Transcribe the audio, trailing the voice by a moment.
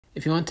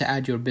if you want to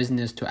add your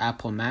business to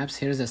Apple Maps,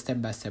 here's a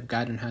step-by-step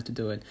guide on how to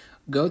do it.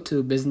 Go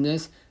to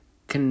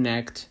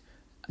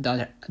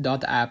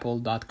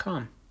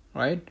businessconnect.apple.com,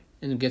 right?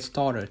 And get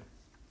started.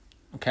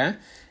 Okay?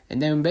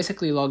 And then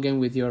basically log in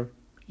with your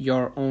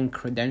own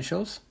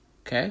credentials.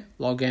 Okay?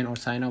 Log in or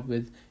sign up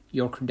with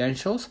your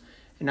credentials.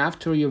 And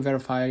after you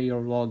verify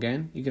your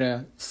login, you're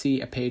gonna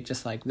see a page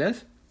just like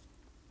this.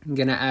 You're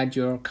gonna add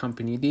your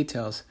company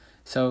details.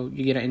 So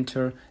you're gonna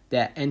enter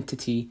the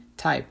entity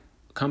type,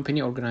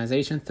 company,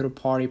 organization,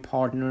 third-party,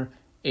 partner,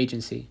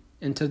 agency.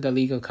 Enter the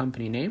legal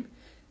company name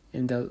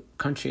in the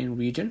country and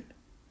region,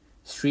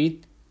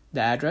 street,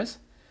 the address,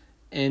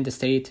 and the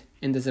state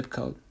and the zip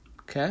code.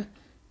 Okay.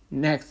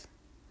 Next,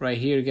 right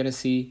here, you're gonna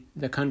see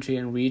the country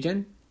and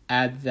region.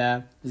 Add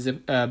the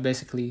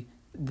basically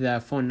the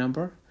phone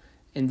number,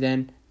 and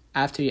then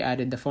after you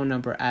added the phone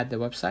number, add the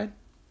website.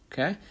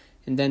 Okay,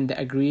 and then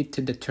agree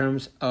to the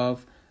terms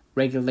of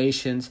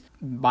regulations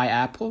by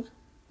Apple.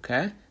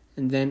 Okay,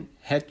 and then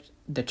hit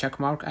the check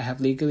mark. I have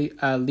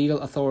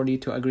legal authority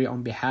to agree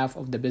on behalf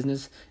of the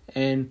business,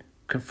 and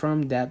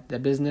confirm that the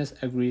business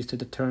agrees to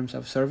the terms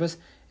of service,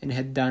 and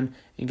hit done,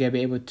 and you'll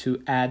be able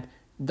to add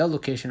the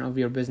location of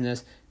your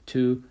business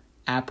to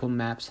Apple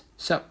Maps.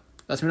 So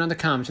let me know in the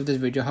comments if this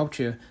video helped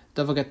you.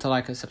 Don't forget to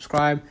like and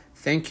subscribe.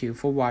 Thank you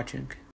for watching.